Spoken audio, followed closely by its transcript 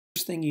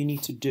First thing you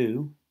need to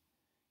do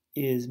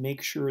is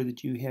make sure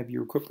that you have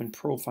your Equipment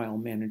Profile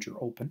Manager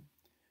open.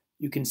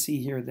 You can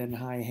see here that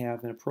I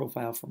have a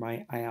profile for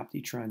my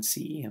iOptitron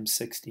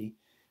CEM60.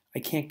 I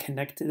can't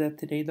connect to that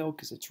today though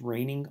because it's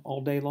raining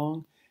all day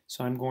long,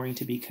 so I'm going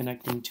to be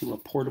connecting to a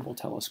portable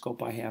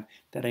telescope I have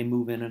that I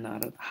move in and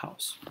out of the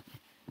house.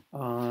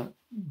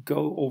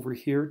 Go over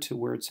here to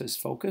where it says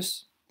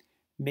Focus.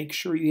 Make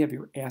sure you have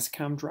your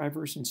ASCOM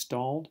drivers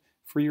installed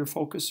for your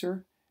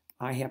focuser.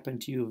 I happen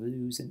to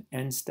use an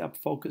N-step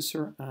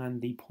focuser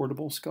on the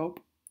portable scope.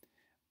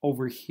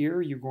 Over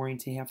here, you're going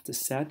to have to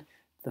set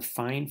the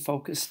fine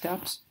focus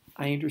steps.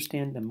 I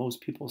understand that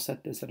most people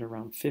set this at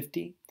around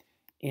 50,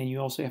 and you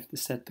also have to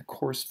set the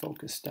coarse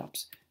focus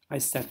steps. I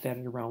set that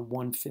at around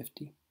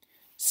 150.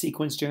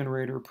 Sequence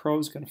Generator Pro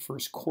is going to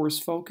first coarse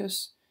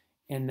focus,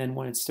 and then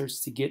when it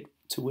starts to get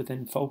to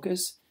within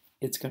focus,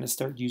 it's going to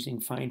start using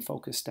fine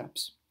focus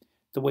steps.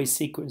 The way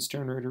Sequence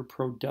Generator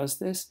Pro does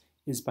this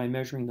is by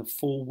measuring the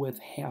full width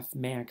half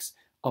max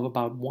of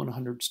about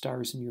 100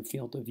 stars in your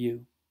field of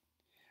view.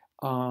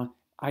 I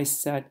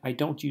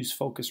don't use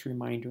focus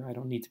reminder. I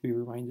don't need to be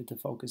reminded to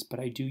focus, but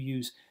I do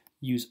use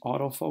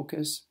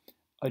autofocus,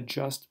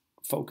 adjust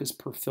focus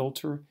per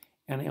filter,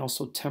 and I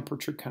also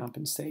temperature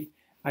compensate.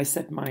 I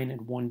set mine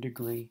at 1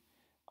 degree.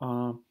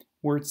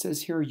 Where it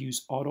says here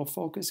use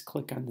autofocus,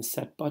 click on the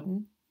set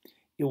button.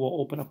 It will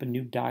open up a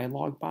new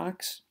dialog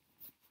box.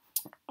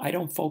 I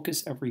don't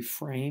focus every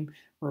frame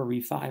or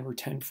every 5 or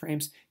 10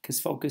 frames because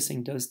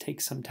focusing does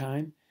take some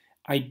time.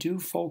 I do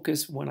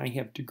focus when I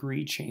have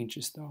degree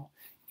changes though,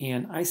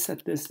 and I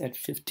set this at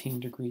 15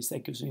 degrees.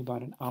 That gives me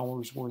about an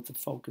hour's worth of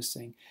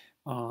focusing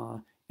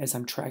as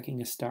I'm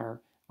tracking a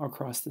star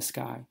across the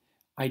sky.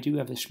 I do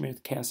have a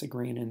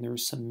Schmidt-Cassegrain and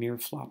there's some mirror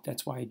flop.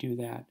 That's why I do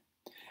that.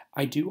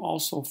 I do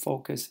also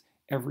focus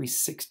every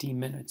 60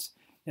 minutes.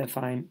 If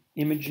I'm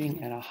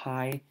imaging at a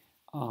high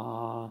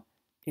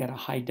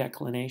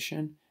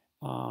declination,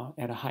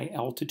 at a high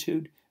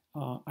altitude,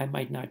 I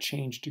might not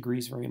change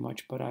degrees very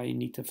much, but I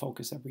need to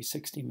focus every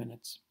 60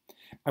 minutes.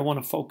 I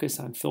want to focus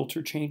on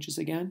filter changes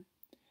again.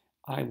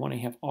 I want to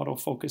have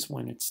autofocus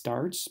when it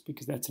starts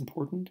because that's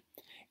important.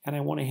 And I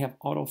want to have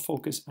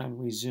autofocus on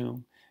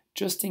resume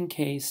just in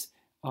case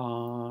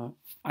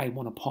I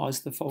want to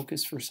pause the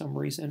focus for some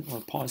reason or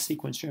pause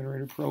Sequence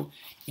Generator Pro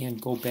and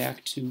go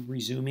back to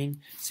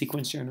resuming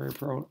Sequence Generator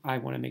Pro. I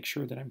want to make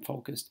sure that I'm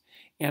focused.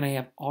 And I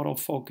have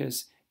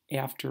autofocus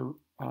after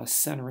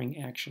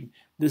centering action.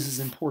 This is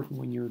important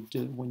when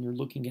you're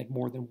looking at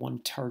more than one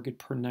target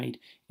per night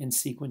in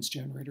Sequence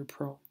Generator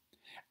Pro.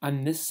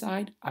 On this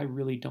side, I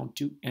really don't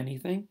do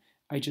anything.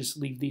 I just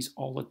leave these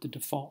all at the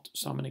default.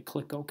 So I'm going to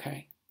click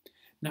OK.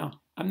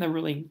 Now, I'm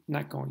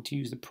not going to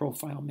use the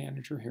profile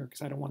manager here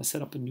because I don't want to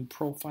set up a new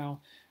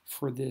profile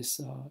for this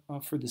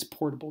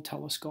portable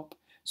telescope.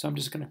 So I'm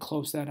just going to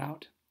close that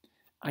out.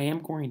 I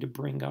am going to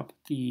bring up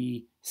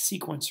the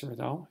sequencer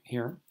though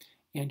here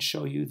and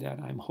show you that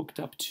I'm hooked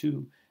up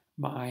to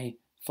my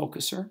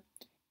focuser.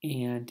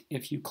 And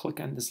if you click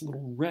on this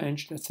little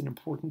wrench, that's an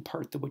important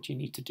part of what you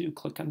need to do.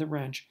 Click on the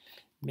wrench.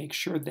 Make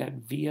sure that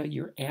via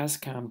your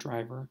ASCOM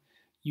driver,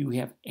 you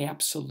have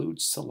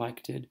absolute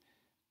selected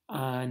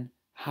on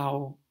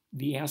how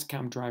the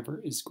ASCOM driver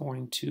is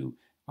going to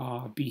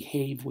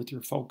behave with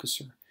your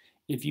focuser.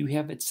 If you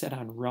have it set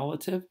on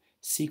relative,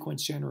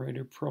 Sequence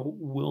Generator Pro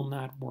will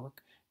not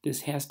work.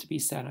 This has to be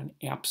set on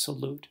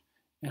absolute.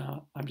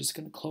 I'm just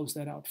going to close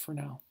that out for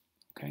now.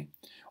 Okay.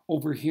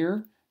 Over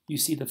here, you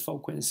see the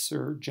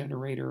focuser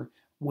generator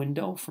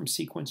window from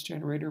Sequence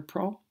Generator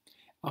Pro.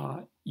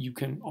 You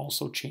can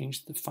also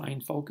change the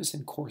fine focus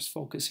and coarse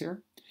focus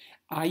here.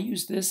 I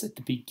use this at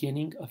the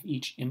beginning of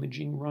each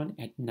imaging run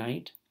at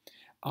night.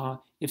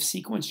 If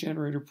Sequence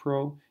Generator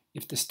Pro,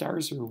 if the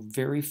stars are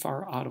very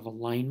far out of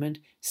alignment,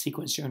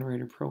 Sequence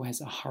Generator Pro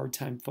has a hard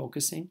time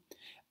focusing.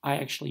 I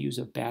actually use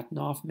a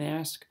Bahtinov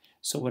mask.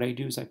 So what I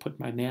do is I put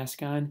my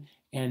mask on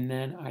and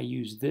then I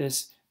use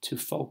this to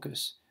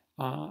focus.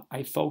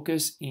 I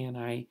focus and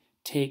I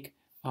take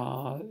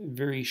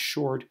very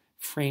short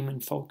frame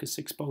and focus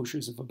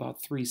exposures of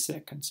about 3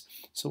 seconds.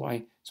 So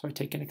I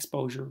take an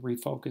exposure,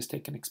 refocus,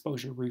 take an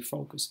exposure,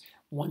 refocus.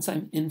 Once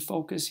I'm in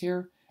focus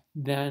here,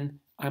 then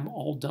I'm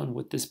all done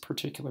with this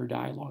particular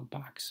dialog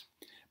box.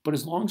 But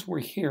as long as we're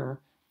here,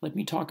 let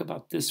me talk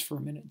about this for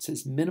a minute. It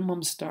says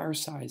minimum star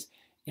size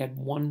at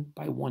 1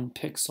 by 1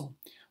 pixel.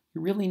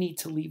 You really need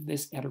to leave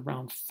this at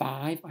around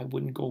 5. I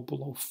wouldn't go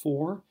below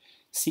 4.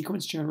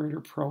 Sequence Generator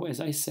Pro, as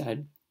I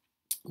said,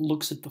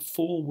 looks at the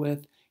full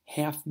width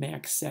half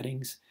max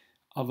settings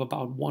of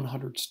about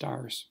 100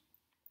 stars.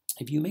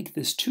 If you make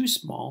this too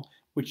small,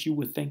 which you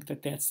would think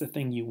that that's the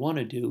thing you want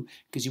to do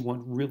because you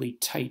want really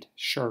tight,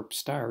 sharp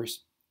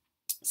stars,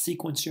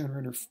 Sequence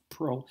Generator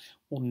Pro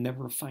will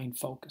never find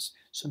focus.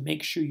 So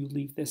make sure you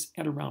leave this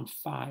at around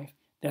 5.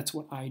 That's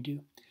what I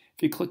do.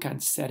 If you click on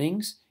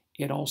settings,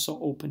 it also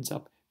opens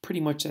up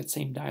pretty much that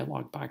same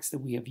dialog box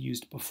that we have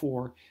used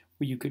before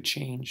where you could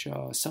change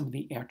some of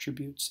the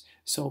attributes.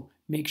 So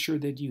make sure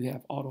that you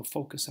have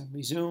autofocus on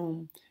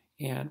resume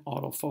and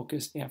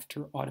autofocus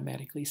after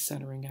automatically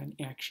centering on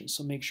action.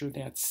 So make sure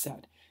that's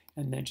set,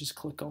 and then just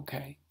click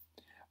OK.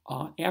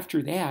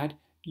 After that,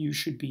 you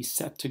should be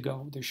set to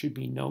go. There should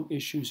be no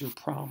issues or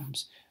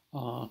problems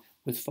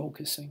with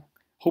focusing.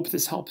 Hope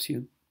this helps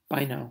you.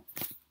 Bye now.